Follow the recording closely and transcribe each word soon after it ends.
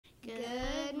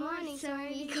morning,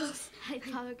 Soaring Eagles. I'm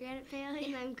Pomegranate Bailey.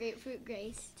 And I'm Grapefruit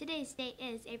Grace. Today's date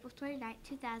is April 29,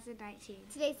 2019.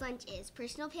 Today's lunch is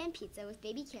personal pan pizza with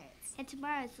baby carrots. And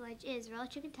tomorrow's lunch is rolled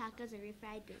chicken tacos and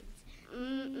refried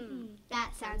beans.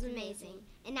 That sounds amazing.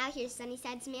 And now here's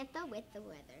Sunnyside Samantha with the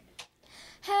weather.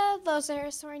 Hello,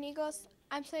 Soaring Eagles.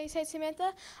 I'm Sunnyside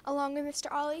Samantha, along with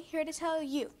Mr. Ollie, here to tell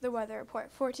you the weather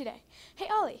report for today. Hey,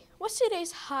 Ollie, what's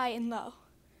today's high and low?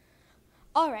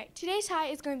 All right, today's high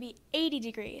is going to be 80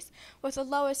 degrees, with a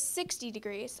low of 60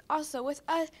 degrees, also with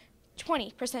a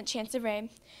 20% chance of rain.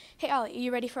 Hey, Ollie, are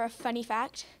you ready for a funny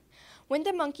fact? When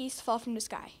do monkeys fall from the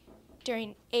sky?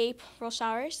 During April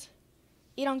showers?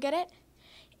 You don't get it?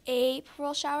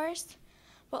 April showers?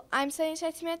 Well, I'm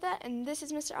Sunnyside Samantha, and this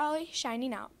is Mr. Ollie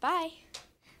shining out. Bye.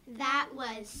 That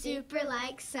was super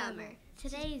like summer.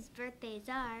 Today's birthdays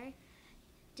are...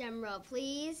 Drum roll,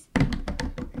 please.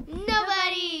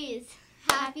 Nobody's!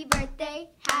 Happy birthday,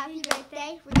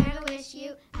 we're gonna wish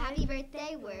you a happy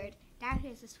birthday word. Now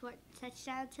here's a sport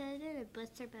touchdown to and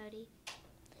Blitzer Bodie.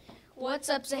 What's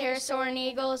up, Sahara Soaring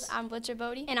Eagles? I'm Blitzer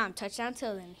Bodie. And I'm Touchdown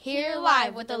Tilden. Here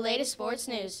live with the latest sports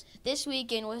news. This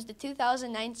weekend was the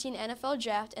 2019 NFL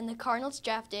Draft, and the Cardinals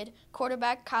drafted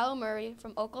quarterback Kyler Murray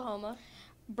from Oklahoma,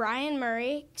 Brian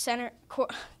Murray,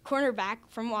 cornerback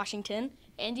from Washington,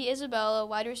 Andy Isabella,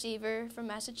 wide receiver from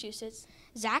Massachusetts,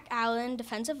 Zach Allen,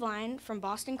 defensive line from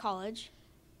Boston College,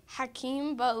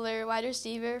 Hakeem Butler, wide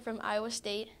receiver from Iowa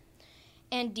State,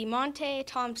 and DeMonte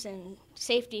Thompson,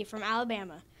 safety from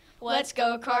Alabama. Let's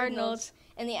go Cardinals!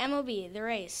 In the MLB, the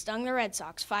Rays stung the Red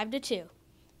Sox 5-2.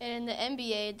 And in the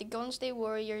NBA, the Golden State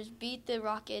Warriors beat the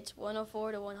Rockets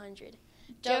 104-100.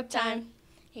 Joke time!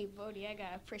 Hey, Bodie, I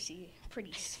got a pretty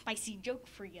spicy joke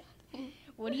for you.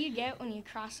 What do you get when you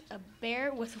cross a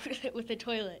bear with a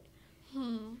toilet?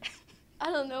 I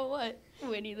don't know what.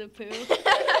 Winnie the Pooh.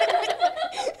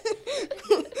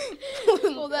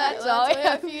 Well, that's all I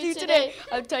have for you today.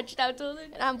 I'm Touchdown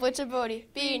Tilden. And I'm Blitzer Bodie,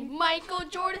 being Michael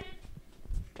Jordan.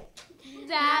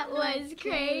 That was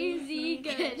crazy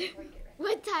good.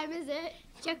 What time is it?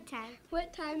 Joke time.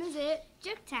 What time is it?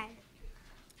 Joke time.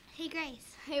 Hey,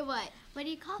 Grace. Hey, what? What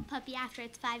do you call a puppy after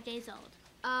it's 5 days old?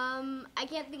 I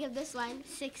can't think of this one.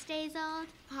 6 days old?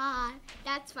 Ha,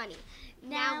 that's funny.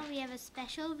 Now we have a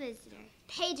special visitor.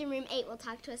 Paige in room 8 will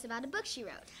talk to us about a book she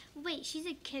wrote. Wait, she's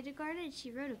in kindergarten and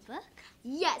she wrote a book?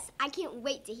 Yes, I can't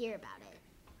wait to hear about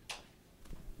it.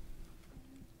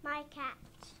 My cat.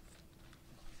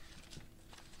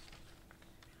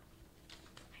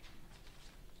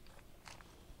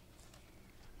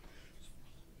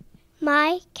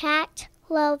 My cat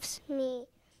loves me.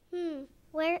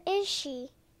 Where is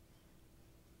she?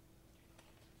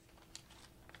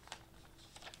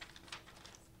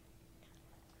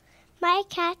 My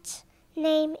cat's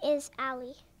name is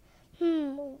Allie.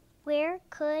 Where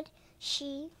could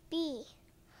she be?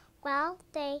 While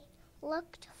they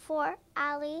looked for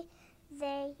Allie,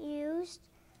 they used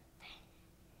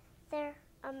their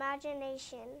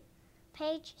imagination.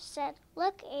 Paige said,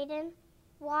 "Look, Aiden,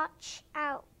 watch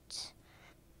out."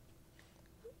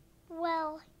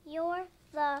 Well, you're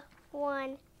the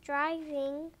one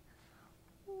driving.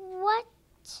 What?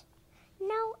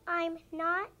 No, I'm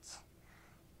not.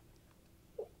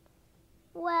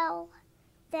 Well,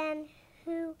 then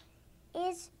who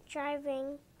is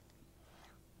driving?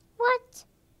 What?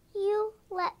 You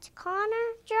let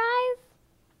Connor drive?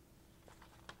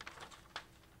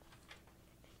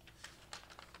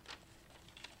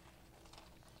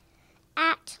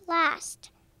 At last,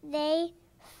 they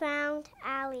found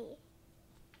Allie.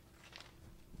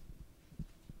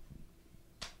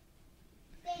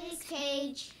 Thanks,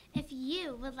 Paige. If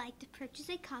you would like to purchase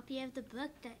a copy of the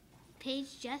book that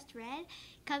Paige just read,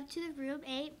 come to the Room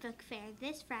 8 Book Fair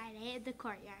this Friday in the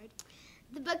courtyard.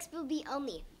 The books will be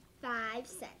only 5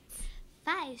 cents.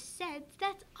 5 cents?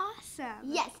 That's awesome.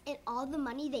 Yes, and all the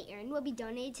money they earn will be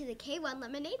donated to the K1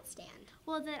 Lemonade Stand.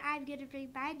 Well, then I'm going to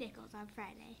bring my nickels on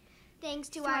Friday. Thanks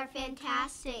to our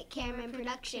fantastic cameraman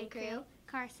production crew,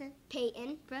 Carson,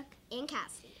 Peyton, Brooke, and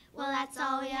Cassidy. Well, that's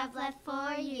all we have left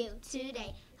for you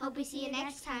today. Hope we see you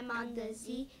next time on the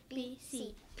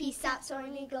ZBC. Peace out,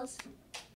 Soaring Eagles.